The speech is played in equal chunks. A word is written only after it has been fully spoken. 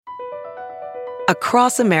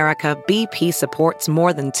Across America, BP supports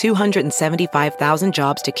more than 275,000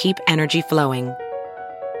 jobs to keep energy flowing.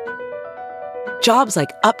 Jobs like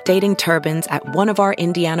updating turbines at one of our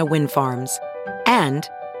Indiana wind farms and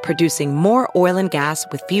producing more oil and gas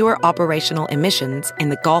with fewer operational emissions in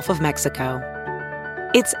the Gulf of Mexico.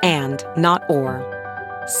 It's and, not or.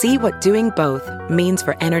 See what doing both means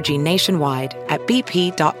for energy nationwide at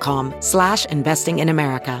bp.com/investing in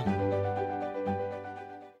America.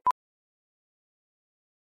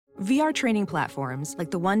 VR training platforms,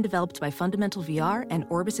 like the one developed by Fundamental VR and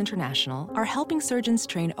Orbis International, are helping surgeons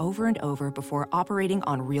train over and over before operating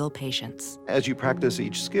on real patients. As you practice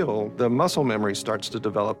each skill, the muscle memory starts to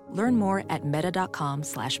develop. Learn more at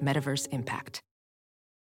meta.com/metaverseimpact.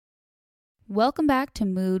 Welcome back to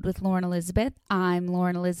Mood with Lauren Elizabeth. I'm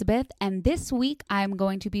Lauren Elizabeth, and this week I'm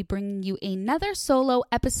going to be bringing you another solo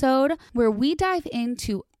episode where we dive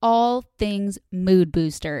into all things mood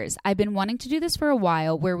boosters. I've been wanting to do this for a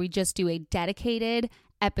while, where we just do a dedicated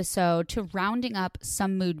episode to rounding up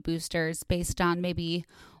some mood boosters based on maybe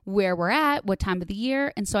where we're at, what time of the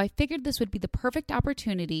year. And so I figured this would be the perfect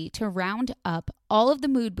opportunity to round up all of the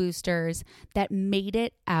mood boosters that made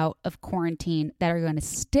it out of quarantine, that are going to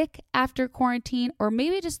stick after quarantine, or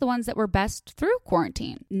maybe just the ones that were best through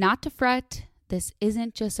quarantine. Not to fret, this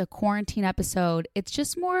isn't just a quarantine episode. It's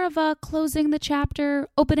just more of a closing the chapter,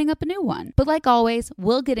 opening up a new one. But like always,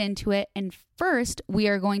 we'll get into it. And first, we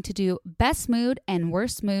are going to do best mood and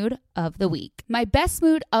worst mood of the week. My best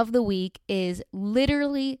mood of the week is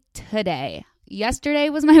literally today. Yesterday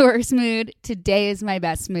was my worst mood. Today is my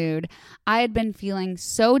best mood. I had been feeling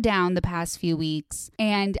so down the past few weeks.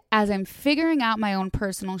 And as I'm figuring out my own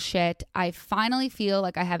personal shit, I finally feel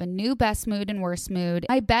like I have a new best mood and worst mood.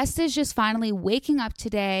 My best is just finally waking up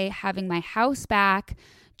today, having my house back,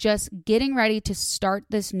 just getting ready to start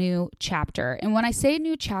this new chapter. And when I say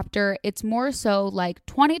new chapter, it's more so like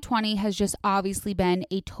 2020 has just obviously been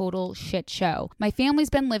a total shit show. My family's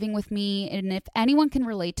been living with me, and if anyone can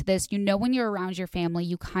relate to this, you know, when you're around your family,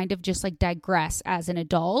 you kind of just like digress as an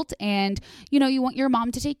adult, and you know, you want your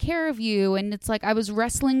mom to take care of you, and it's like I was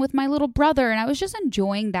wrestling with my little brother and I was just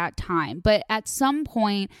enjoying that time. But at some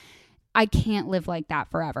point, I can't live like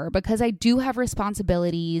that forever, because I do have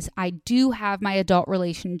responsibilities. I do have my adult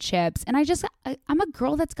relationships, and I'm a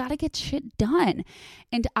girl that's got to get shit done.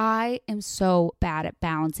 And I am so bad at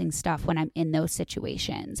balancing stuff when I'm in those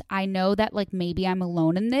situations. I know that like maybe I'm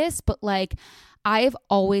alone in this, but like I've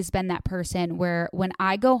always been that person where when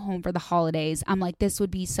I go home for the holidays, I'm like, this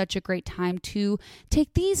would be such a great time to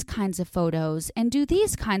take these kinds of photos and do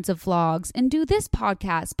these kinds of vlogs and do this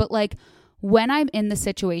podcast. But like, when I'm in the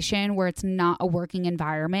situation where it's not a working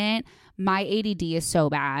environment, my ADD is so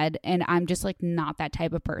bad, and I'm just like not that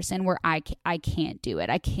type of person where I can't do it.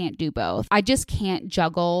 I can't do both. I just can't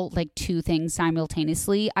juggle like two things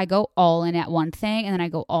simultaneously. I go all in at one thing and then I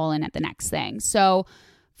go all in at the next thing. So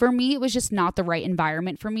for me, it was just not the right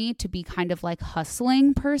environment for me to be kind of like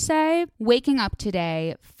hustling per se. Waking up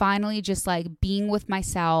today, finally just like being with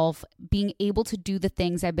myself, being able to do the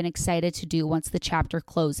things I've been excited to do once the chapter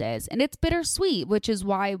closes. And it's bittersweet, which is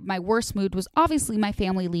why my worst mood was obviously my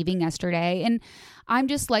family leaving yesterday. And I'm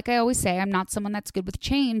just, like I always say, I'm not someone that's good with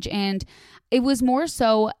change. And it was more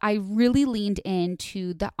so I really leaned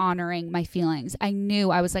into the honoring my feelings. I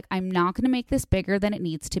was like, I'm not going to make this bigger than it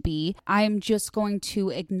needs to be. I'm just going to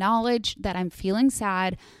acknowledge that I'm feeling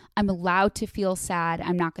sad. I'm allowed to feel sad.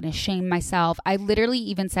 I'm not going to shame myself. I literally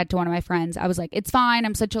even said to one of my friends, I was like, it's fine.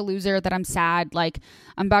 I'm such a loser that I'm sad. Like,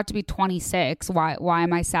 I'm about to be 26. Why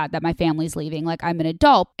am I sad that my family's leaving? Like, I'm an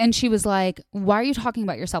adult. And she was like, why are you talking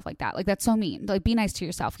about yourself like that? Like, that's so mean. Like, be nice to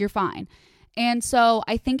yourself. You're fine. And so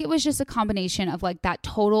I think it was just a combination of like that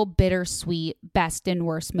total bittersweet best and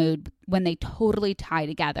worst mood when they totally tie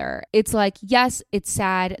together. It's like, yes, it's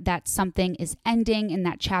sad that something is ending and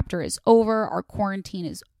that chapter is over. Our quarantine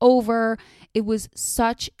is over. It was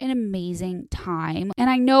such an amazing time. And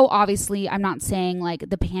I know, obviously, I'm not saying like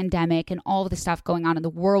the pandemic and all of the stuff going on in the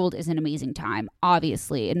world is an amazing time,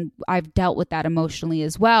 obviously. And I've dealt with that emotionally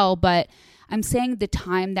as well. But I'm saying the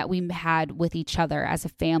time that we had with each other as a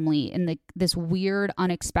family in this weird,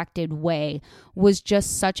 unexpected way was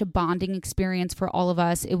just such a bonding experience for all of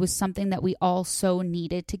us. It was something that we all so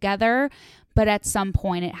needed together, but at some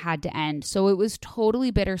point it had to end. So it was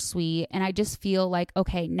totally bittersweet. And I just feel like,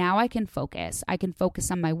 okay, now I can focus. I can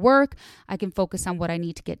focus on my work. I can focus on what I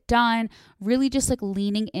need to get done, really just like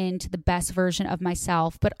leaning into the best version of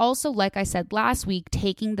myself. But also, like I said last week,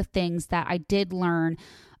 taking the things that I did learn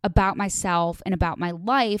about myself and about my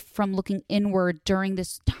life from looking inward during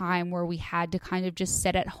this time where we had to kind of just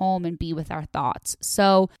sit at home and be with our thoughts.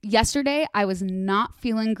 So yesterday I was not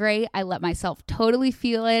feeling great. I let myself totally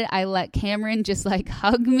feel it. I let Cameron just like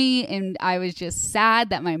hug me, and I was just sad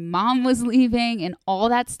that my mom was leaving and all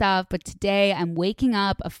that stuff. But today I'm waking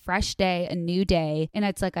up, a fresh day, a new day. And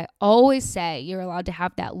it's like I always say, you're allowed to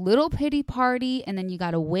have that little pity party, and then you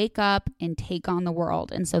got to wake up and take on the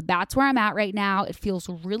world. And so that's where I'm at right now. It feels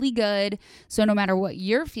really good. So no matter what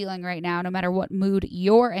you're feeling right now, no matter what mood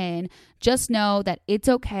you're in, just know that it's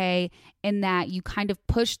okay, and that you kind of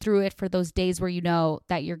push through it for those days where you know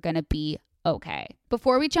that you're going to be okay.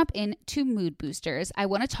 Before we jump into mood boosters, I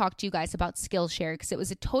want to talk to you guys about Skillshare, because it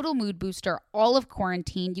was a total mood booster all of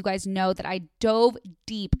quarantine. You guys know that I dove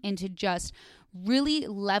deep into just really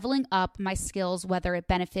leveling up my skills, whether it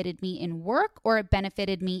benefited me in work or it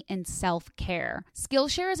benefited me in self-care.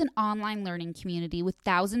 Skillshare is an online learning community with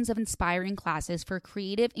thousands of inspiring classes for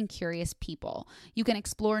creative and curious people. You can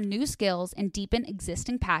explore new skills and deepen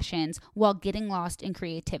existing passions while getting lost in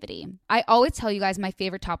creativity. I always tell you guys my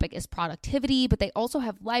favorite topic is productivity, but they also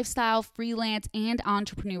have lifestyle, freelance, and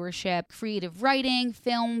entrepreneurship, creative writing,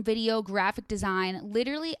 film, video, graphic design,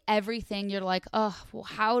 literally everything. You're like, oh, well,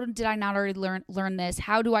 how did I not already learn this?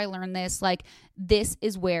 How do I learn this? Like, this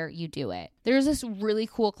is where you do it. There's this really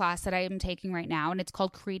cool class that I am taking right now, and it's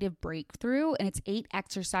called Creative Breakthrough, and it's 8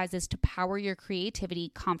 exercises to power your creativity,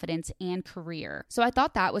 confidence, and career. So I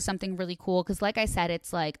thought that was something really cool, because like I said,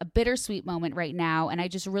 it's like a bittersweet moment right now, and I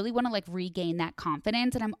just really want to like regain that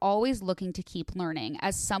confidence, and I'm always looking to keep learning.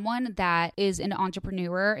 As someone that is an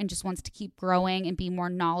entrepreneur and just wants to keep growing and be more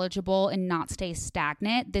knowledgeable and not stay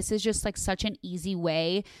stagnant, this is just like such an easy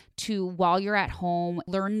way to, while you're at home,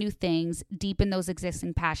 learn new things, deepen those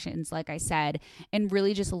existing passions, like I said, and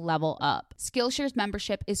really just level up. Skillshare's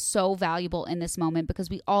membership is so valuable in this moment, because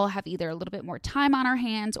we all have either a little bit more time on our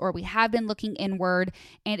hands, or we have been looking inward,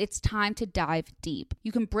 and it's time to dive deep.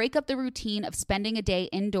 You can break up the routine of spending a day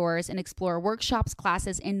indoors and explore workshops,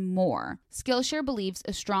 classes, and more. Skillshare believes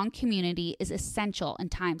a strong community is essential in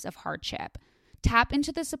times of hardship. Tap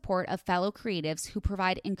into the support of fellow creatives who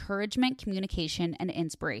provide encouragement, communication, and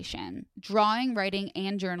inspiration. Drawing, writing,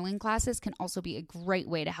 and journaling classes can also be a great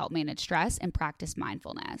way to help manage stress and practice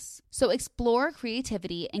mindfulness. So explore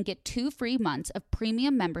creativity and get 2 free months of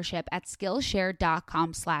premium membership at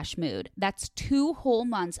Skillshare.com/mood. That's 2 whole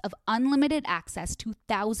months of unlimited access to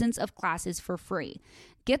thousands of classes for free.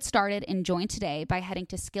 Get started and join today by heading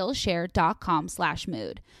to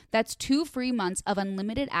Skillshare.com/mood. That's 2 free months of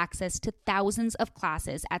unlimited access to thousands of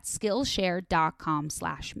classes at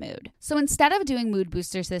Skillshare.com/mood. So instead of doing mood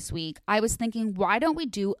boosters this week, I was thinking, why don't we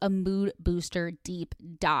do a mood booster deep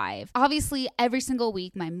dive? Obviously, every single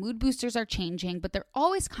week, my mood boosters are changing, but they're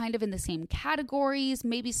always kind of in the same categories.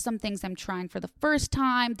 Maybe some things I'm trying for the first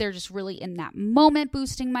time, they're just really in that moment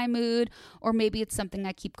boosting my mood, or maybe it's something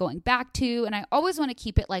I keep going back to, and I always want to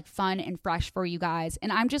keep it like fun and fresh for you guys.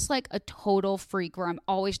 And I'm just like a total freak where I'm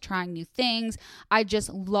always trying new things. I just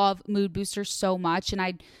love mood boosters so much, and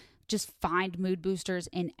I just find mood boosters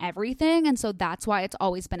in everything. And so that's why it's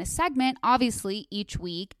always been a segment, obviously, each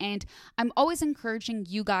week. And I'm always encouraging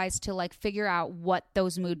you guys to like figure out what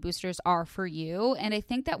those mood boosters are for you. And I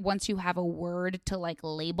think that once you have a word to like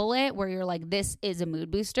label it, where you're like, this is a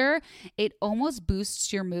mood booster, it almost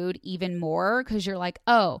boosts your mood even more, because you're like,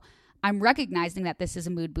 oh, I'm recognizing that this is a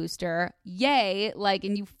mood booster. Yay. Like,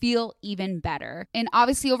 and you feel even better. And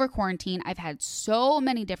obviously over quarantine, I've had so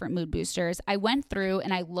many different mood boosters. I went through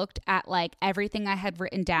and I looked at like everything I had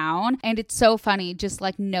written down, and it's so funny just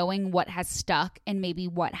like knowing what has stuck and maybe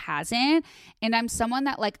what hasn't. And I'm someone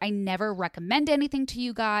that like, I never recommend anything to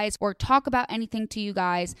you guys or talk about anything to you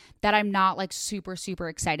guys that I'm not like super, super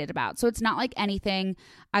excited about. So it's not like anything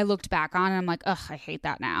I looked back on and I'm like, ugh, I hate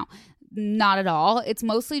that now. Not at all. It's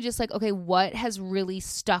mostly just like, okay, what has really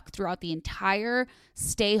stuck throughout the entire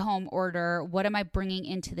stay home order? What am I bringing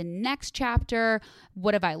into the next chapter?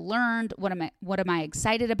 What have I learned? What am I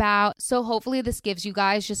excited about? So hopefully this gives you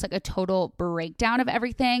guys just like a total breakdown of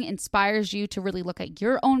everything, inspires you to really look at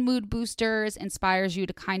your own mood boosters, inspires you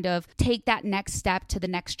to kind of take that next step to the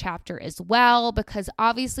next chapter as well, because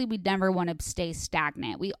obviously we never want to stay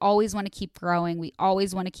stagnant. We always want to keep growing. We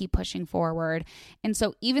always want to keep pushing forward. And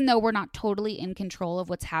so even though we're not totally in control of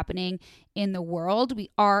what's happening in the world, we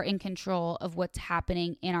are in control of what's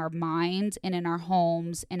happening in our minds and in our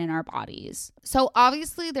homes and in our bodies. So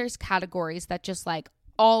obviously there's categories that just like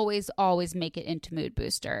always make it into mood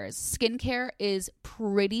boosters. Skincare is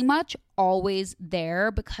pretty much always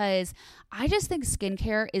there because I just think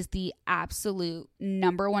skincare is the absolute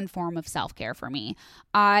number one form of self-care for me.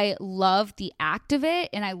 I love the act of it,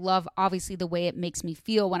 and I love obviously the way it makes me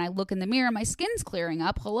feel when I look in the mirror. My skin's clearing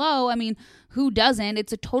up. Hello. I mean, who doesn't?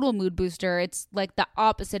 It's a total mood booster. It's like the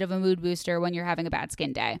opposite of a mood booster when you're having a bad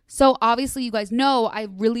skin day. So obviously you guys know I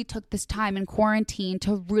really took this time in quarantine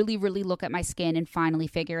to really look at my skin and finally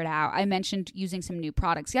figure it out. I mentioned using some new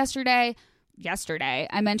products yesterday.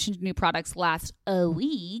 I mentioned new products last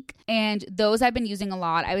week, and those I've been using a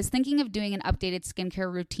lot. I was thinking of doing an updated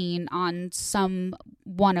skincare routine on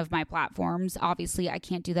one of my platforms. Obviously, I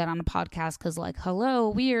can't do that on a podcast because, like, hello,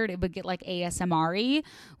 weird. It would get like ASMR-y,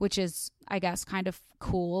 which is, I guess, kind of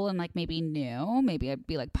cool and like maybe new. Maybe I'd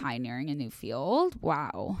be like pioneering a new field.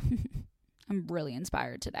 Wow. I'm really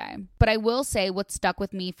inspired today. But I will say what stuck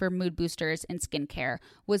with me for mood boosters and skincare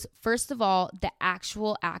was, first of all, the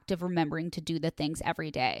actual act of remembering to do the things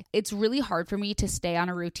every day. It's really hard for me to stay on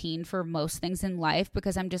a routine for most things in life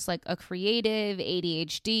because I'm just like a creative,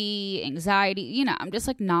 ADHD, anxiety, I'm just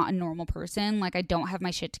like not a normal person. Like I don't have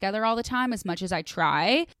my shit together all the time as much as I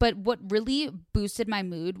try. But what really boosted my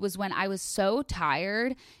mood was when I was so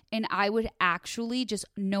tired and I would actually just,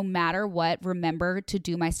 no matter what, remember to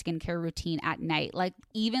do my skincare routine at night. Like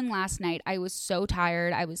even last night, I was so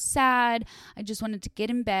tired. I was sad. I just wanted to get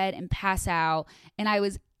in bed and pass out. And I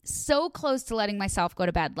was so close to letting myself go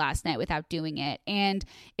to bed last night without doing it. And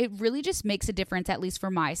it really just makes a difference, at least for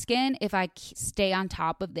my skin, if I stay on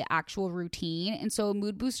top of the actual routine. And so a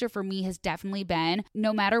mood booster for me has definitely been,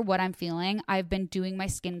 no matter what I'm feeling, I've been doing my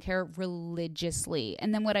skincare religiously.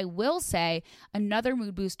 And then what I will say, another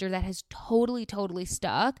mood booster that has totally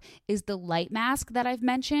stuck is the light mask that I've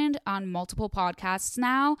mentioned on multiple podcasts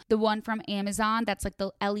now. The one from Amazon, that's like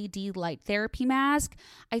the LED light therapy mask.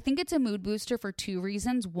 I think it's a mood booster for two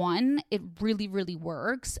reasons. One, it really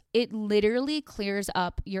works. It literally clears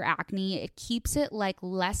up your acne. It keeps it like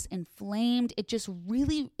less inflamed. It just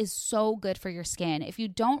really is so good for your skin. If you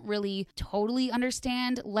don't really totally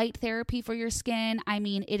understand light therapy for your skin, I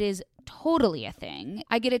mean, it is totally a thing.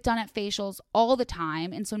 I get it done at facials all the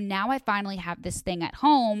time. And so now I finally have this thing at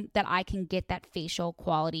home that I can get that facial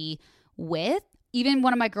quality with. Even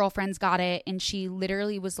one of my girlfriends got it and she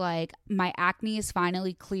literally was like, my acne is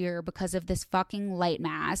finally clear because of this fucking light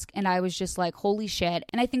mask. And I was just like, holy shit.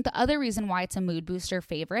 And I think the other reason why it's a mood booster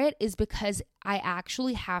favorite is because I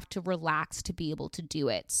actually have to relax to be able to do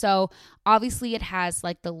it. So obviously it has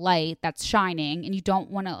like the light that's shining and you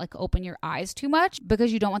don't want to like open your eyes too much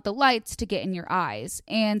because you don't want the lights to get in your eyes.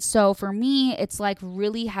 And so for me, it's like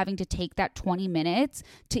really having to take that 20 minutes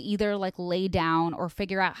to either like lay down or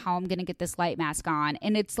figure out how I'm going to get this light mask on.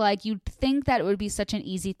 And it's like, you'd think that it would be such an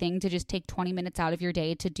easy thing to just take 20 minutes out of your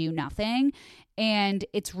day to do nothing. And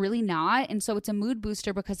it's really not. And so it's a mood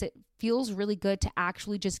booster because it feels really good to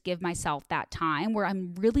actually just give myself that time where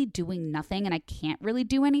I'm really doing nothing and I can't really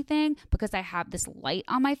do anything because I have this light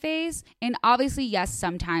on my face. And obviously, yes,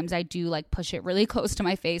 sometimes I do like push it really close to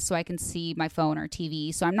my face so I can see my phone or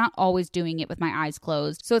TV. So I'm not always doing it with my eyes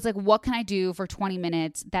closed. So it's like, what can I do for 20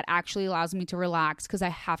 minutes that actually allows me to relax because I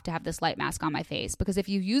have to have this light mask on my face? Because if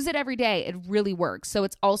you use it every day, it really works. So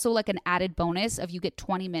it's also like an added bonus of you get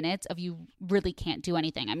 20 minutes of you really can't do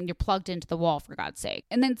anything. I mean, you're plugged into the wall, for God's sake.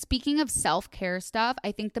 And then speaking of self-care stuff,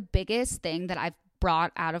 I think the biggest thing that I've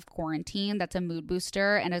brought out of quarantine that's a mood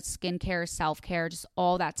booster and a skincare, self-care, just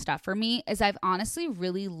all that stuff for me is I've honestly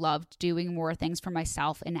really loved doing more things for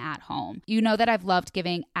myself and at home. You know that I've loved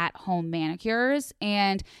giving at-home manicures,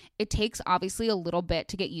 and it takes obviously a little bit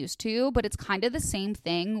to get used to, but it's kind of the same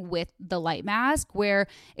thing with the light mask where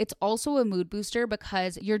it's also a mood booster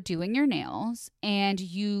because you're doing your nails and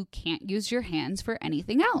you can't use your hands for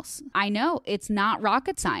anything else. I know it's not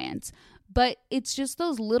rocket science, but it's just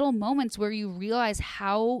those little moments where you realize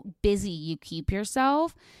how busy you keep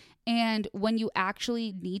yourself. And when you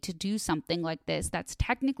actually need to do something like this, that's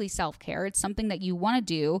technically self-care. It's something that you want to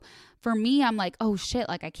do. For me, I'm like, oh shit,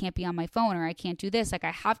 like I can't be on my phone or I can't do this. Like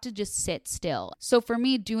I have to just sit still. So for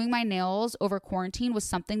me, doing my nails over quarantine was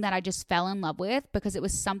something that I just fell in love with because it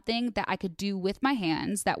was something that I could do with my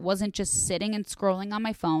hands that wasn't just sitting and scrolling on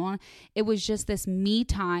my phone. It was just this me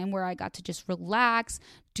time where I got to just relax,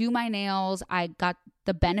 do my nails. I got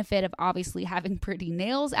the benefit of obviously having pretty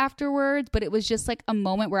nails afterwards, but it was just like a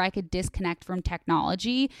moment where I could disconnect from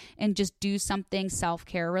technology and just do something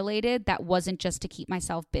self-care related that wasn't just to keep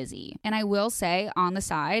myself busy. And I will say on the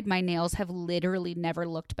side, my nails have literally never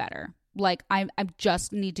looked better. Like I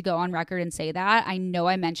just need to go on record and say that. I know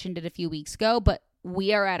I mentioned it a few weeks ago, but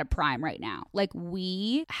we are at a prime right now. Like,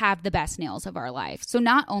 we have the best nails of our life. So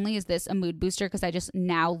not only is this a mood booster because I just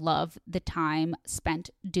now love the time spent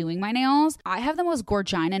doing my nails, I have the most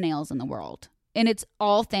Gorgina nails in the world. And it's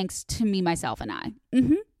all thanks to me, myself, and I.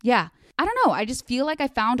 Yeah. I don't know. I just feel like I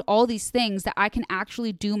found all these things that I can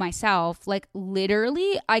actually do myself. Like,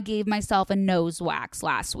 literally, I gave myself a nose wax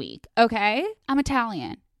last week. Okay? I'm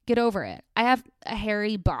Italian. Get over it. I have a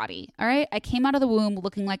hairy body, all right? I came out of the womb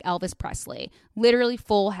looking like Elvis Presley, literally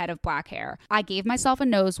full head of black hair. I gave myself a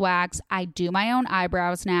nose wax. I do my own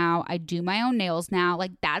eyebrows now. I do my own nails now.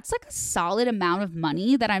 Like, that's like a solid amount of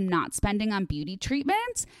money that I'm not spending on beauty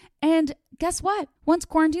treatments. And guess what? Once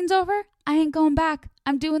quarantine's over, I ain't going back.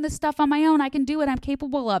 I'm doing this stuff on my own. I can do it. I'm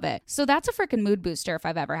capable of it. So that's a freaking mood booster if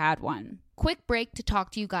I've ever had one. Quick break to talk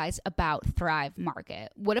to you guys about Thrive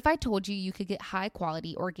Market. What if I told you you could get high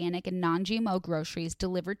quality, organic, and non-GMO groceries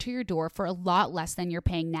delivered to your door for a lot less than you're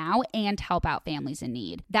paying now and help out families in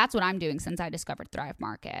need? That's what I'm doing since I discovered Thrive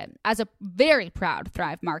Market. As a very proud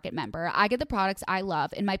Thrive Market member, I get the products I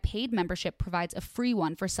love, and my paid membership provides a free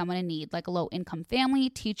one for someone in need, like a low-income family,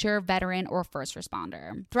 teacher, veteran, or first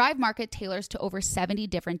responder. Thrive Market tailors to over 70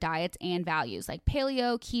 different diets and values, like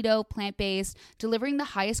paleo, keto, plant-based, delivering the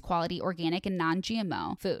highest quality organic and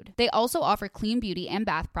non-GMO food. They also offer clean beauty and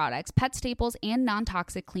bath products, pet staples, and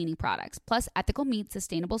non-toxic cleaning products, plus ethical meat,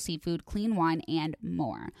 sustainable seafood, clean wine, and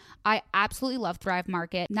more. I absolutely love Thrive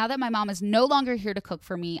Market. Now that my mom is no longer here to cook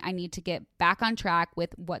for me, I need to get back on track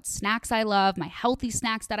with what snacks I love, my healthy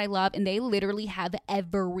snacks that I love, and they literally have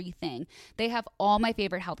everything. They have all my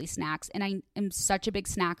favorite healthy snacks, and I am such a big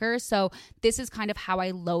snacker, so this is kind of how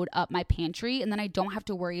I load up my pantry, and then I don't have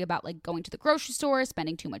to worry about like going to the grocery store,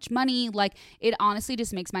 spending too much money. Like, it honestly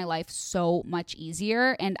just makes my life so much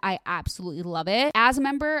easier, and I absolutely love it. As a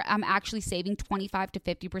member, I'm actually saving 25 to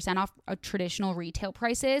 50% off traditional retail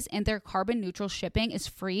prices, and their carbon neutral shipping is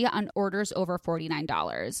free on orders over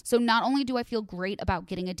 $49. So not only do I feel great about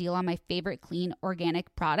getting a deal on my favorite clean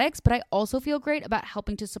organic products, but I also feel great about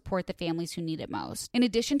helping to support the families who need it most. In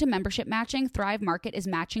addition to membership matching, Thrive Market is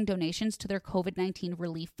matching donations to their COVID-19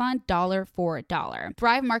 relief fund dollar for dollar.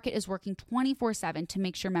 Thrive Market is working 24/7 to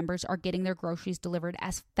make sure members are getting their groceries delivered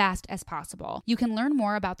as fast as possible. You can learn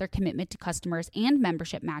more about their commitment to customers and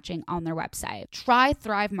membership matching on their website. Try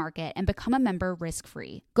Thrive Market and become a member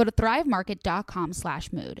risk-free. Go to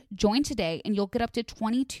thrivemarket.com/mood. Join today and you'll get up to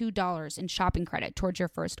 $22 in shopping credit towards your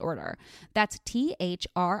first order. That's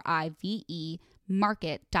THRIVE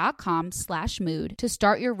market.com/mood to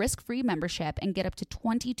start your risk-free membership and get up to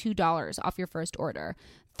 $22 off your first order.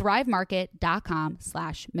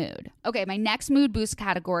 thrivemarket.com/mood. Okay, my next mood boost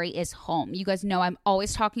category is home. You guys know I'm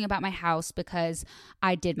always talking about my house because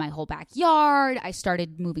I did my whole backyard. I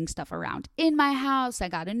started moving stuff around in my house. I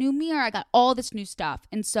got a new mirror. I got all this new stuff.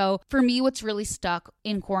 And so for me, what's really stuck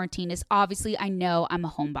in quarantine is obviously I know I'm a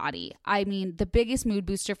homebody. I mean, the biggest mood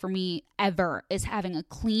booster for me ever is having a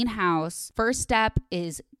clean house. First step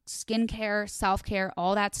is skincare, self-care,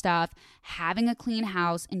 all that stuff, having a clean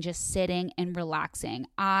house and just sitting and relaxing.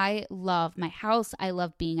 I love my house. I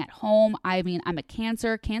love being at home. I mean, I'm a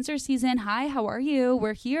Cancer season. Hi, how are you?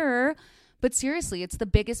 We're here. But seriously, it's the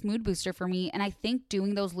biggest mood booster for me. And I think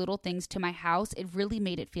doing those little things to my house, it really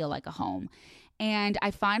made it feel like a home. And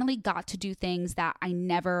I finally got to do things that I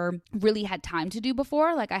never really had time to do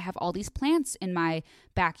before. Like, I have all these plants in my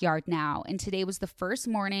backyard now. And today was the first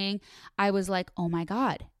morning I was like, oh my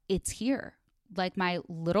God, it's here. Like, my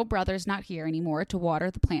little brother's not here anymore to water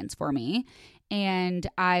the plants for me. And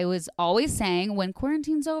I was always saying, when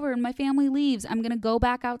quarantine's over and my family leaves, I'm going to go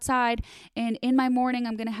back outside. And in my morning,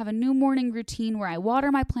 I'm going to have a new morning routine where I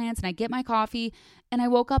water my plants and I get my coffee. And I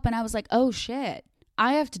woke up and I was like, oh shit,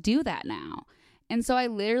 I have to do that now. And so I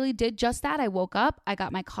literally did just that. I woke up, I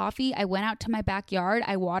got my coffee, I went out to my backyard,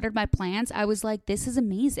 I watered my plants. I was like, this is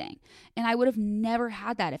amazing. And I would have never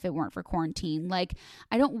had that if it weren't for quarantine. Like,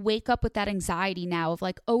 I don't wake up with that anxiety now of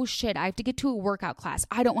like, oh shit, I have to get to a workout class.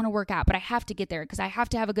 I don't want to work out, but I have to get there because I have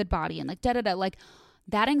to have a good body and like da-da-da. Like,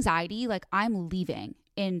 that anxiety, like, I'm leaving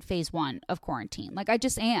in phase 1 of quarantine. Like, I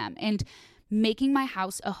just am. And making my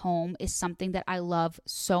house a home is something that I love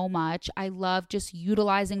so much. I love just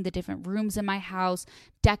utilizing the different rooms in my house,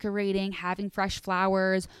 decorating, having fresh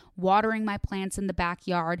flowers, watering my plants in the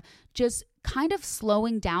backyard, just kind of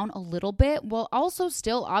slowing down a little bit while also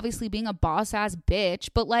still obviously being a boss ass bitch.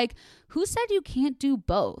 But like, who said you can't do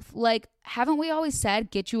both? Like, haven't we always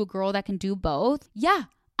said, get you a girl that can do both? Yeah.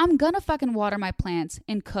 I'm gonna fucking water my plants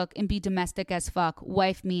and cook and be domestic as fuck,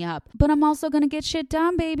 wife me up. But I'm also gonna get shit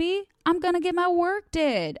done, baby. I'm gonna get my work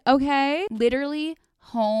did, okay? Literally,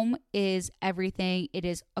 Home is everything. It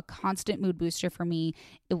is a constant mood booster for me.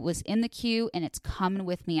 It was in the queue and it's coming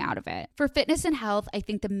with me out of it. For fitness and health, I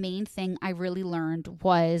think the main thing I really learned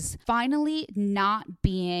was finally not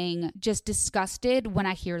being just disgusted when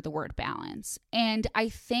I hear the word balance. And I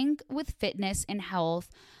think with fitness and health,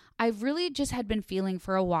 I really just had been feeling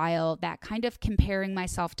for a while that kind of comparing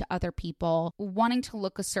myself to other people, wanting to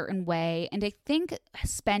look a certain way. And I think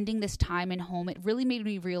spending this time in home, it really made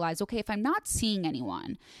me realize, okay, if I'm not seeing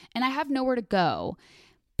anyone and I have nowhere to go,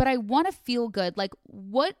 but I want to feel good, like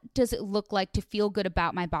what does it look like to feel good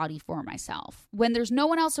about my body for myself? When there's no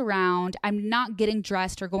one else around, I'm not getting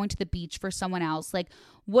dressed or going to the beach for someone else. Like,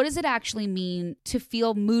 what does it actually mean to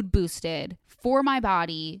feel mood boosted for my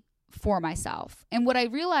body, for myself? And what I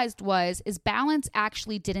realized is balance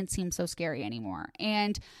actually didn't seem so scary anymore.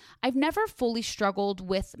 And I've never fully struggled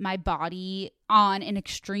with my body on an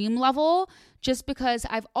extreme level, just because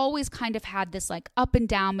I've always kind of had this like up and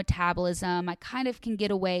down metabolism. I kind of can get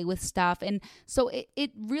away with stuff. And so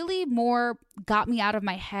it really more got me out of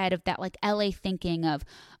my head of that like LA thinking of,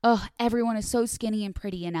 oh, everyone is so skinny and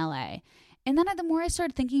pretty in LA. And then the more I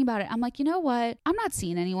started thinking about it, I'm like, you know what? I'm not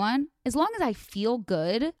seeing anyone. As long as I feel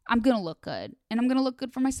good, I'm going to look good and I'm going to look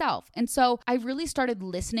good for myself. And so I really started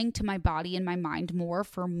listening to my body and my mind more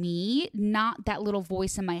for me, not that little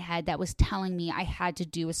voice in my head that was telling me I had to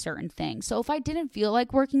do a certain thing. So if I didn't feel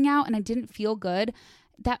like working out and I didn't feel good,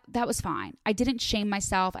 that was fine. I didn't shame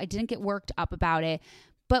myself. I didn't get worked up about it.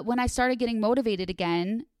 But when I started getting motivated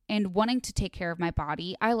again and wanting to take care of my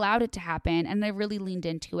body, I allowed it to happen and I really leaned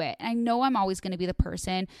into it. And I know I'm always going to be the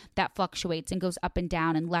person that fluctuates and goes up and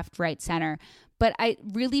down and left, right, center. But it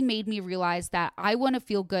really made me realize that I want to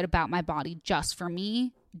feel good about my body just for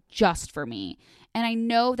me. And I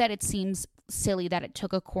know that it seems silly that it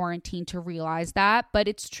took a quarantine to realize that, but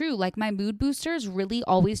it's true. Like my mood boosters really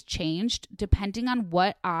always changed depending on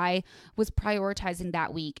what I was prioritizing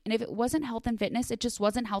that week. And if it wasn't health and fitness, it just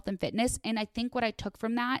wasn't health and fitness. And I think what I took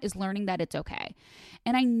from that is learning that it's okay.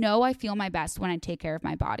 And I know I feel my best when I take care of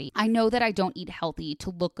my body. I know that I don't eat healthy to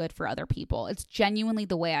look good for other people. It's genuinely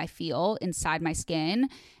the way I feel inside my skin.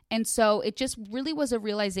 And so it just really was a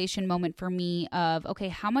realization moment for me of, okay,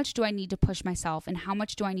 how much do I need to push myself and how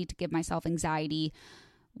much do I need to give myself anxiety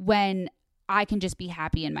when I can just be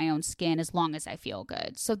happy in my own skin as long as I feel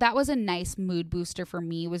good. So that was a nice mood booster for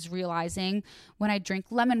me, was realizing when I drink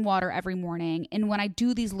lemon water every morning and when I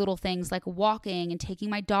do these little things like walking and taking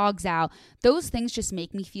my dogs out, those things just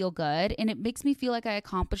make me feel good and it makes me feel like I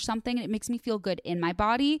accomplished something and it makes me feel good in my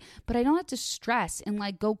body, but I don't have to stress and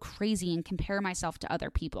like go crazy and compare myself to other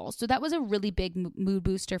people. So that was a really big mood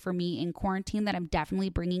booster for me in quarantine that I'm definitely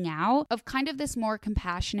bringing out, of kind of this more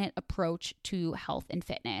compassionate approach to health and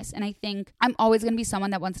fitness. And I think I'm always going to be someone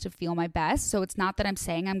that wants to feel my best. So it's not that I'm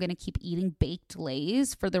saying I'm going to keep eating baked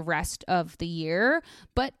Lay's for the rest of the year,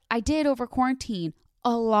 but I did over quarantine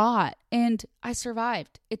a lot and I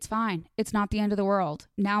survived. It's fine. It's not the end of the world.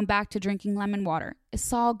 Now I'm back to drinking lemon water.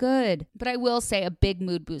 It's all good. But I will say a big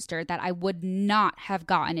mood booster that I would not have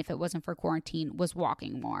gotten if it wasn't for quarantine was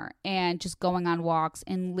walking more and just going on walks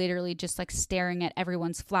and literally just like staring at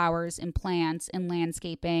everyone's flowers and plants and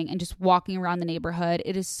landscaping and just walking around the neighborhood.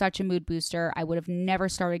 It is such a mood booster. I would have never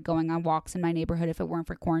started going on walks in my neighborhood if it weren't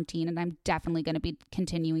for quarantine, and I'm definitely going to be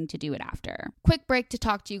continuing to do it after. Quick break to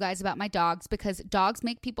talk to you guys about my dogs, because dogs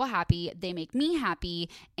make people happy. They make me happy.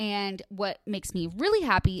 And what makes me really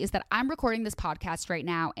happy is that I'm recording this podcast right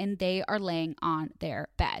now and they are laying on their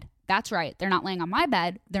bed. That's right. They're not laying on my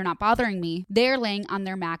bed. They're not bothering me. They're laying on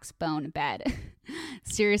their Maxbone bed.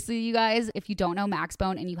 Seriously, you guys, if you don't know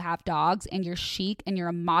Maxbone and you have dogs and you're chic and you're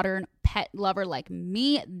a modern pet lover like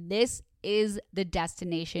me, this is the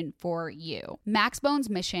destination for you. Maxbone's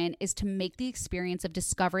mission is to make the experience of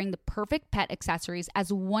discovering the perfect pet accessories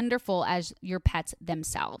as wonderful as your pets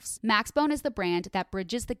themselves. Maxbone is the brand that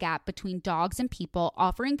bridges the gap between dogs and people,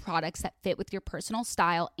 offering products that fit with your personal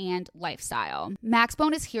style and lifestyle.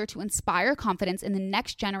 Maxbone is here to inspire confidence in the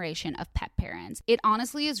next generation of pet parents. It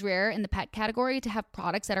honestly is rare in the pet category to have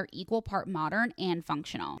products that are equal part modern and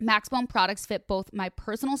functional. Maxbone products fit both my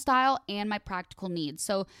personal style and my practical needs.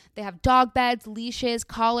 So they have dog beds, leashes,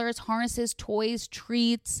 collars, harnesses, toys,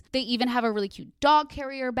 treats. They even have a really cute dog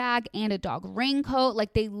carrier bag and a dog raincoat.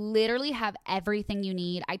 Like they literally have everything you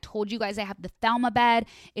need. I told you guys I have the Thelma bed.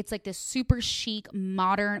 It's like this super chic,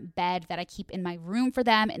 modern bed that I keep in my room for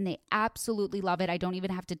them and they absolutely love it. I don't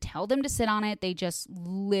even have to tell them to sit on it. They just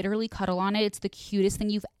literally cuddle on on it. It's the cutest thing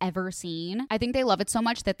you've ever seen. I think they love it so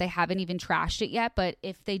much that they haven't even trashed it yet, but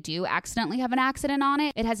if they do accidentally have an accident on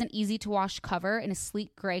it, it has an easy to wash cover in a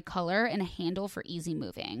sleek gray color and a handle for easy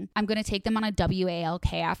moving. I'm going to take them on a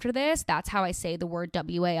WALK after this. That's how I say the word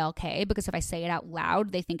WALK, because if I say it out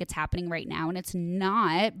loud, they think it's happening right now, and it's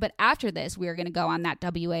not. But after this, we are going to go on that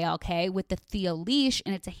WALK with the Thea leash,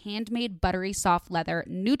 and it's a handmade buttery soft leather,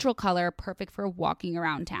 neutral color, perfect for walking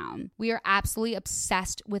around town. We are absolutely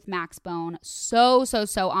obsessed with Maxbone. So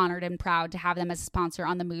honored and proud to have them as a sponsor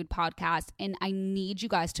on the Mood podcast, and I need you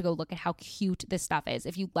guys to go look at how cute this stuff is.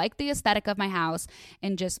 If you like the aesthetic of my house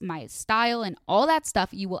and just my style and all that stuff,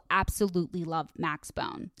 you will absolutely love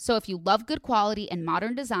Maxbone. So if you love good quality and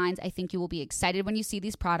modern designs, I think you will be excited when you see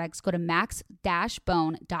these products. Go to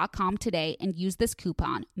max-bone.com today and use this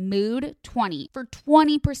coupon MOOD20 for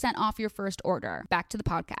 20% off your first order. Back to the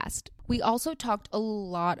podcast. We also talked a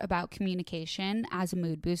lot about communication as a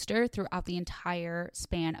mood booster throughout the entire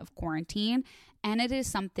span of quarantine. And it is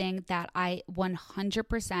something that I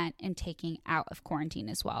 100% am taking out of quarantine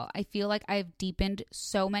as well. I feel like I've deepened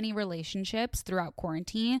so many relationships throughout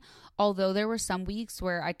quarantine, although there were some weeks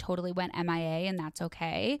where I totally went MIA, and that's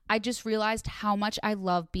okay. I just realized how much I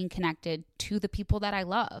love being connected to the people that I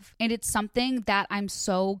love. And it's something that I'm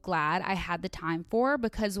so glad I had the time for,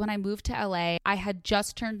 because when I moved to LA, I had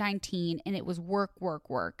just turned 19 and it was work.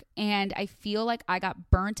 And I feel like I got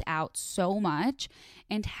burnt out so much,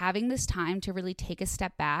 and having this time to really take a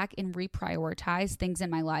step back and reprioritize things in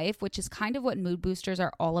my life, which is kind of what mood boosters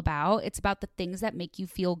are all about. It's about the things that make you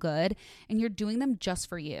feel good, and you're doing them just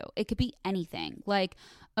for you. It could be anything. Like,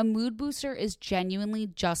 a mood booster is genuinely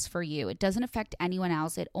just for you. It doesn't affect anyone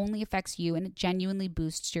else. It only affects you, and it genuinely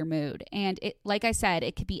boosts your mood. And it, like I said,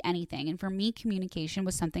 it could be anything. And for me, communication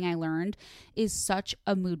was something I learned is such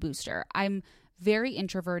a mood booster. I'm very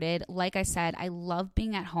introverted. Like I said, I love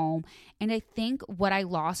being at home. And I think what I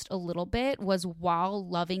lost a little bit was, while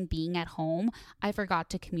loving being at home, I forgot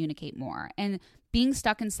to communicate more. And being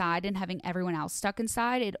stuck inside and having everyone else stuck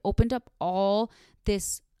inside, it opened up all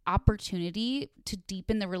this opportunity to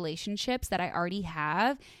deepen the relationships that I already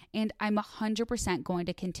have, and I'm 100% going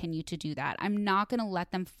to continue to do that. I'm not going to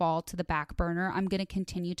let them fall to the back burner. I'm going to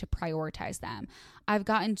continue to prioritize them. I've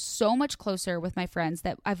gotten so much closer with my friends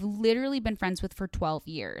that I've literally been friends with for 12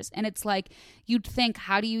 years. And it's like, you'd think,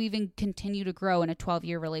 how do you even continue to grow in a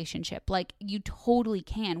 12-year relationship? Like, you totally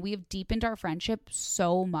can. We have deepened our friendship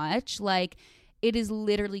so much. Like, it is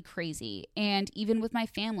literally crazy. And even with my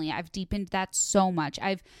family, I've deepened that so much.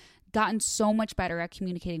 I've gotten so much better at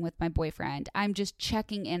communicating with my boyfriend. I'm just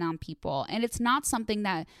checking in on people. And it's not something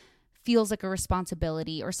that feels like a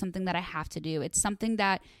responsibility or something that I have to do. It's something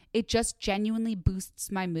that it just genuinely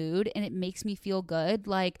boosts my mood, and it makes me feel good.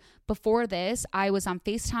 Like, before this, I was on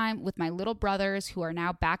FaceTime with my little brothers who are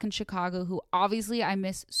now back in Chicago, who obviously I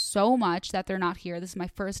miss so much that they're not here. This is my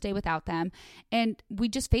first day without them. And we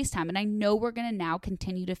just FaceTime. And I know we're going to now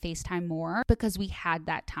continue to FaceTime more because we had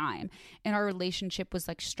that time. And our relationship was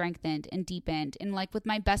like strengthened and deepened. And like with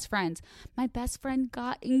my best friends, my best friend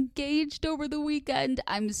got engaged over the weekend.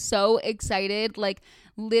 I'm so excited. Like,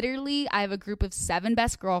 literally, I have a group of 7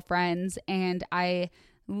 best girlfriends, and I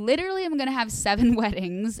literally am going to have 7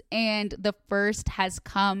 weddings, and the first has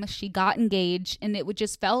come. She got engaged, and it would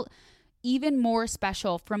just felt even more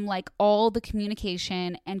special from like all the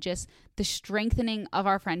communication and just the strengthening of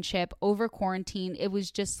our friendship over quarantine. It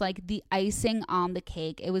was just like the icing on the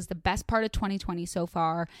cake. It was the best part of 2020 so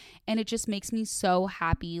far. And it just makes me so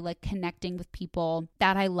happy, like connecting with people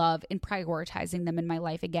that I love and prioritizing them in my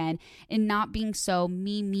life again, and not being so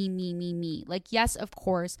me. Like, yes, of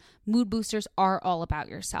course, mood boosters are all about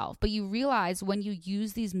yourself, but you realize when you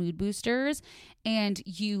use these mood boosters and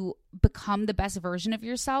you become the best version of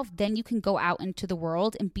yourself, then you can go out into the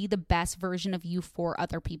world and be the best version of you for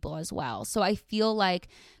other people as well. So I feel like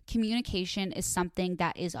communication is something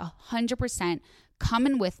that is 100%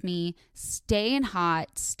 coming with me, staying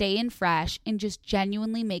hot, staying fresh, and just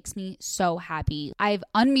genuinely makes me so happy. I've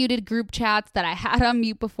unmuted group chats that I had on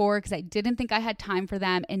mute before because I didn't think I had time for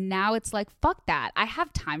them. And now it's like, fuck that. I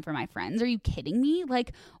have time for my friends. Are you kidding me?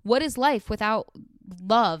 Like, what is life without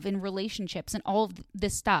love and relationships and all of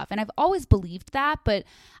this stuff? And I've always believed that, but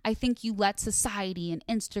I think you let society and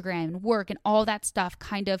Instagram and work and all that stuff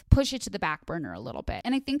kind of push it to the back burner a little bit.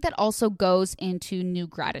 And I think that also goes into new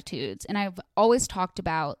gratitudes. And I've always talked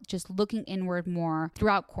about just looking inward more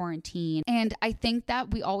throughout quarantine. And I think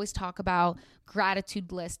that we always talk about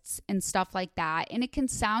gratitude lists and stuff like that, and it can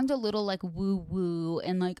sound a little like woo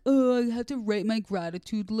and like, oh, I have to write my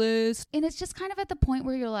gratitude list. And it's just kind of at the point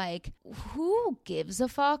where you're like, who gives gives a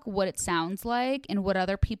fuck what it sounds like and what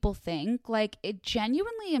other people think, like it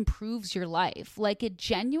genuinely improves your life. Like it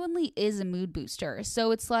genuinely is a mood booster.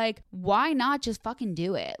 So it's like, why not just fucking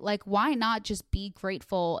do it? Like, why not just be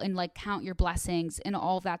grateful and like count your blessings and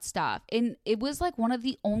all that stuff? And it was like one of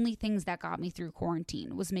the only things that got me through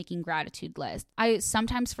quarantine was making gratitude lists. I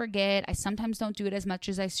sometimes forget, I sometimes don't do it as much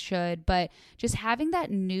as I should, but just having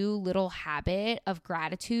that new little habit of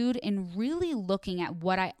gratitude and really looking at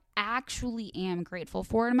what I actually am grateful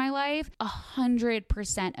for in my life,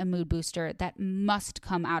 100% a mood booster that must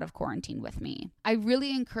come out of quarantine with me. I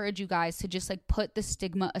really encourage you guys to just like put the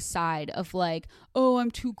stigma aside of like, oh,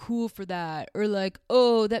 I'm too cool for that, or like,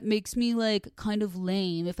 oh, that makes me like kind of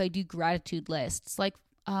lame if I do gratitude lists. Like,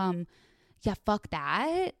 yeah, fuck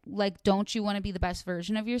that. Like, don't you want to be the best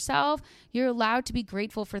version of yourself? You're allowed to be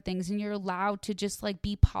grateful for things, and you're allowed to just like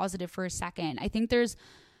be positive for a second. I think there's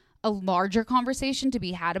a larger conversation to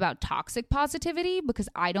be had about toxic positivity, because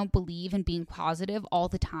I don't believe in being positive all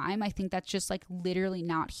the time. I think that's just like literally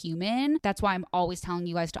not human. That's why I'm always telling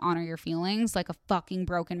you guys to honor your feelings like a fucking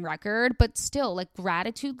broken record. But still, like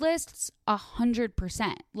gratitude lists,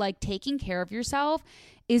 100%. Like taking care of yourself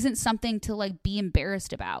isn't something to like be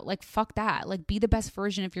embarrassed about. Like fuck that. Like be the best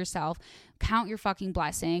version of yourself. Count your fucking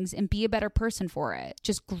blessings and be a better person for it.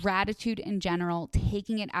 Just gratitude in general,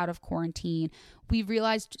 taking it out of quarantine. We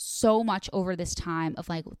realized so much over this time of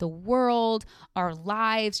like the world, our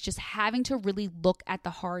lives, just having to really look at the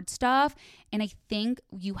hard stuff. And I think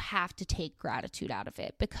you have to take gratitude out of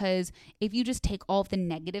it, because if you just take all of the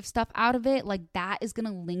negative stuff out of it, like that is going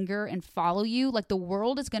to linger and follow you. Like the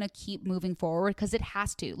world is going to keep moving forward because it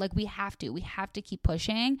has to. Like we have to keep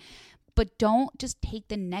pushing. But don't just take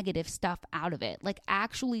the negative stuff out of it. Like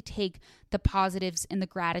actually take the positives and the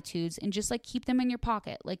gratitudes and just like keep them in your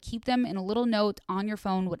pocket. Like keep them in a little note on your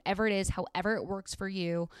phone, whatever it is, however it works for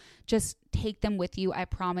you. Just take them with you. I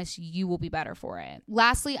promise you will be better for it.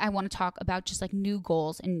 Lastly, I want to talk about just like new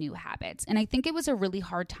goals and new habits. And I think it was a really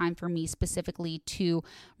hard time for me specifically to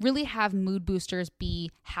really have mood boosters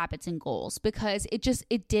be habits and goals, because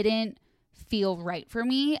it didn't feel right for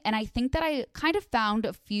me. And I think that I kind of found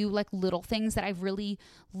a few like little things that I really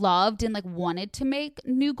loved and like wanted to make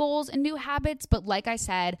new goals and new habits. But like I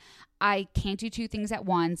said, I can't do two things at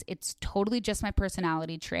once. It's totally just my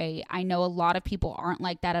personality trait. I know a lot of people aren't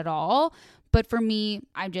like that at all. But for me,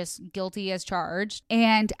 I'm just guilty as charged.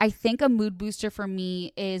 And I think a mood booster for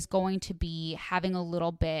me is going to be having a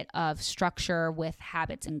little bit of structure with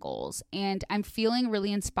habits and goals. And I'm feeling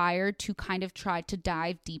really inspired to kind of try to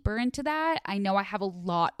dive deeper into that. I know I have a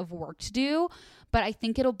lot of work to do, but I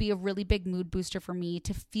think it'll be a really big mood booster for me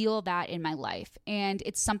to feel that in my life. And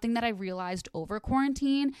it's something that I realized over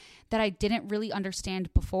quarantine that I didn't really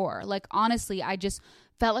understand before. Like, honestly, I just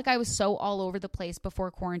felt like I was so all over the place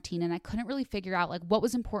before quarantine, and I couldn't really figure out like what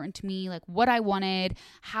was important to me, like what I wanted,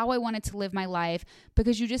 how I wanted to live my life,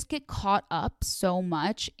 because you just get caught up so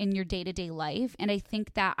much in your day-to-day life. And I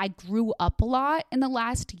think that I grew up a lot in the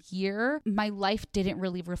last year. My life didn't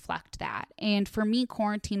really reflect that. And for me,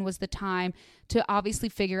 quarantine was the time to obviously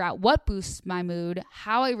figure out what boosts my mood,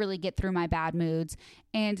 how I really get through my bad moods.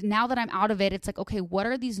 And now that I'm out of it, it's like, okay, what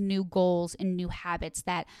are these new goals and new habits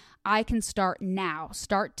that I can start now,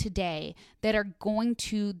 start today, that are going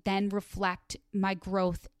to then reflect my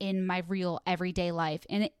growth in my real everyday life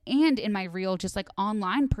and in my real just like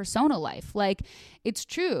online persona life. Like, it's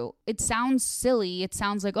true. It sounds silly. It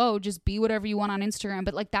sounds like, oh, just be whatever you want on Instagram.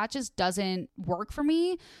 But like that just doesn't work for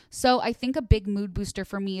me. So I think a big mood booster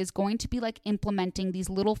for me is going to be like implementing these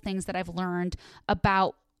little things that I've learned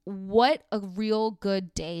about what a real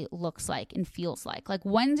good day looks like and feels like. Like,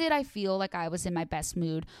 when did I feel like I was in my best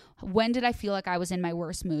mood? When did I feel like I was in my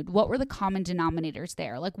worst mood? What were the common denominators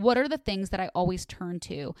there? Like, what are the things that I always turn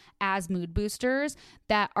to as mood boosters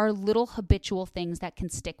that are little habitual things that can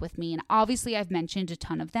stick with me? And obviously I've mentioned a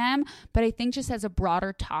ton of them, but I think just as a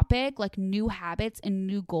broader topic, like new habits and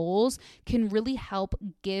new goals can really help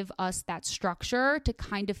give us that structure to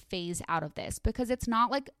kind of phase out of this, because it's not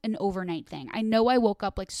like an overnight thing. I know I woke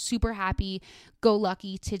up like super happy go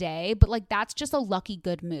lucky today, but like that's just a lucky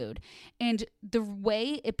good mood. And the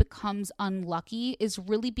way it becomes unlucky is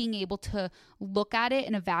really being able to look at it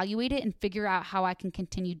and evaluate it and figure out how I can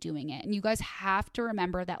continue doing it. And you guys have to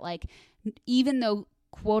remember that, like, even though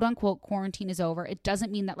quote unquote quarantine is over, it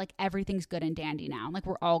doesn't mean that like everything's good and dandy now. Like,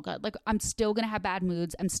 we're all good. Like, I'm still gonna have bad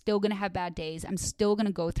moods. I'm still gonna have bad days. I'm still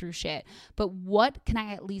gonna go through shit. But what can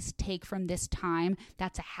I at least take from this time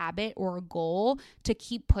that's a habit or a goal to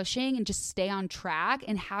keep pushing and just stay on track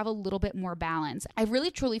and have a little bit more balance? I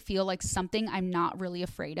really truly feel like something I'm not really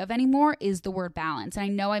afraid of anymore is the word balance. And I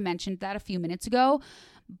know I mentioned that a few minutes ago,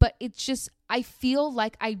 but it's just, I feel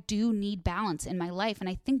like I do need balance in my life. And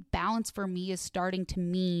I think balance for me is starting to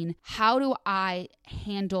mean, how do I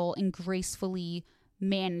handle and gracefully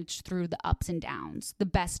manage through the ups and downs, the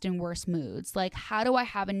best and worst moods? Like, how do I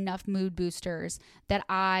have enough mood boosters that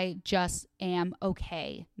I just am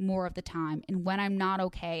okay more of the time? And when I'm not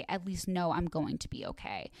okay, at least know I'm going to be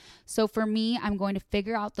okay. So for me, I'm going to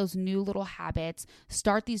figure out those new little habits,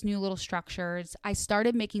 start these new little structures. I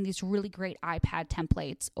started making these really great iPad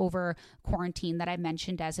templates over quarantine that I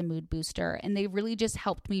mentioned as a mood booster. And they really just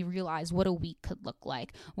helped me realize what a week could look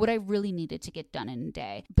like, what I really needed to get done in a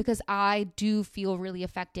day. Because I do feel really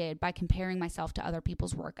affected by comparing myself to other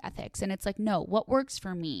people's work ethics. And it's like, no, what works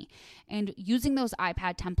for me? And using those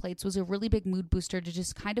iPad templates was a really big mood booster to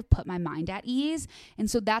just kind of put my mind at ease. And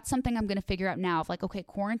so that's something I'm going to figure out now of like, okay,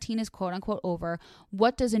 quarantine is quote unquote over.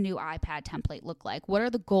 What does a new iPad template look like? What are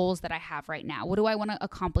the goals that I have right now? What do I want to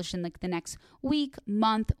accomplish in like the next week,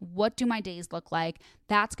 month? What do my days look like?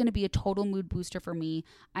 That's going to be a total mood booster for me.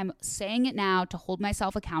 I'm saying it now to hold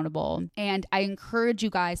myself accountable. And I encourage you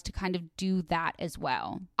guys to kind of do that as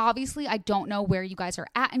well. Obviously, I don't know where you guys are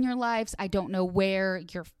at in your lives. I don't know where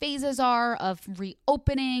your phases are of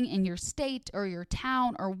reopening in your state or your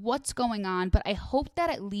town or what's going on, but I hope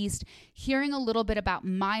that at least hearing a little bit about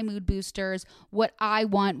my mood boosters, what I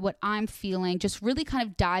want, what I'm feeling, just really kind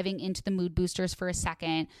of diving into the mood boosters for a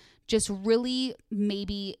second, just really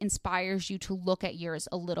maybe inspires you to look at yours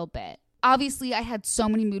a little bit. Obviously, I had so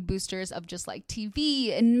many mood boosters of just like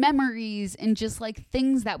TV and memories and just like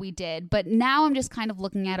things that we did. But now I'm just kind of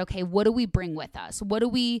looking at, okay, what do we bring with us? What do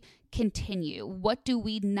we continue? What do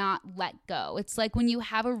we not let go? It's like when you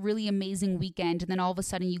have a really amazing weekend and then all of a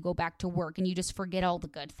sudden you go back to work and you just forget all the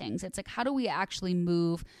good things. It's like, how do we actually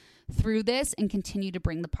move through this and continue to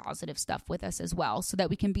bring the positive stuff with us as well so that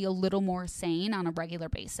we can be a little more sane on a regular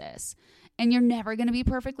basis? And you're never going to be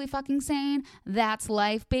perfectly fucking sane. That's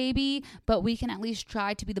life, baby. But we can at least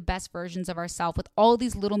try to be the best versions of ourselves with all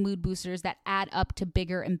these little mood boosters that add up to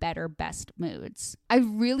bigger and better best moods. I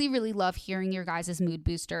really, really love hearing your guys' mood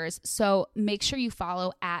boosters. So make sure you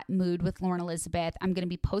follow at Mood with Lauren Elizabeth. I'm going to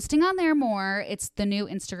be posting on there more. It's the new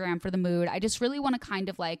Instagram for the mood. I just really want to kind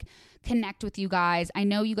of like connect with you guys. I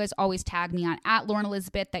know you guys always tag me on at Lauren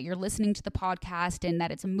Elizabeth that you're listening to the podcast and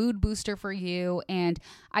that it's a mood booster for you. And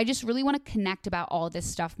I just really want to connect about all this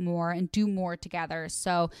stuff more and do more together.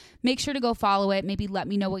 So make sure to go follow it. Maybe let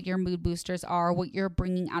me know what your mood boosters are, what you're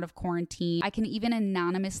bringing out of quarantine. I can even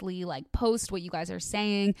anonymously like post what you guys are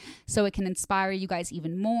saying so it can inspire you guys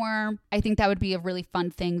even more. I think that would be a really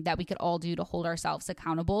fun thing that we could all do to hold ourselves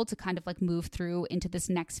accountable to kind of like move through into this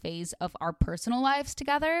next phase of our personal lives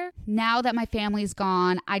together. Now that my family's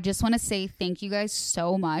gone, I just want to say thank you guys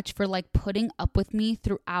so much for like putting up with me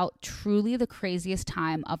throughout truly the craziest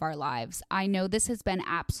time of our lives. I know this has been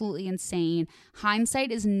absolutely insane.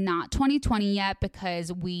 Hindsight is not 2020 yet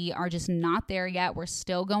because we are just not there yet. We're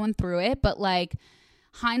still going through it, but like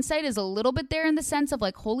hindsight is a little bit there in the sense of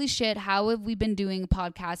like, holy shit, how have we been doing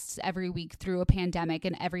podcasts every week through a pandemic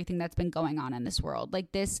and everything that's been going on in this world?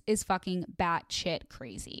 Like, this is fucking batshit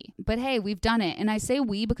crazy. But hey, we've done it. And I say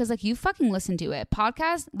we because like you fucking listen to it.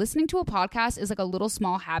 Listening to a podcast is like a little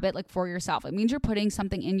small habit like for yourself. It means you're putting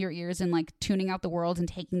something in your ears and like tuning out the world and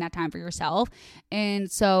taking that time for yourself.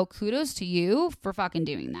 And so kudos to you for fucking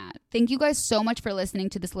doing that. Thank you guys so much for listening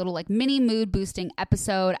to this little like mini mood boosting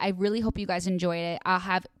episode. I really hope you guys enjoyed it. I'll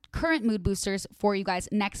have current mood boosters for you guys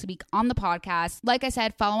next week on the podcast. Like I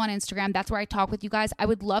said, follow on Instagram. That's where I talk with you guys. I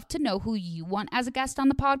would love to know who you want as a guest on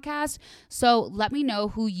the podcast. So let me know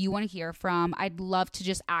who you want to hear from. I'd love to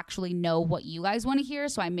just actually know what you guys want to hear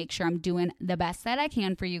so I make sure I'm doing the best that I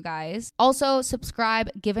can for you guys. Also, subscribe,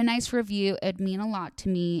 give a nice review. It'd mean a lot to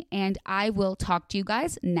me. And I will talk to you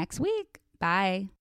guys next week. Bye.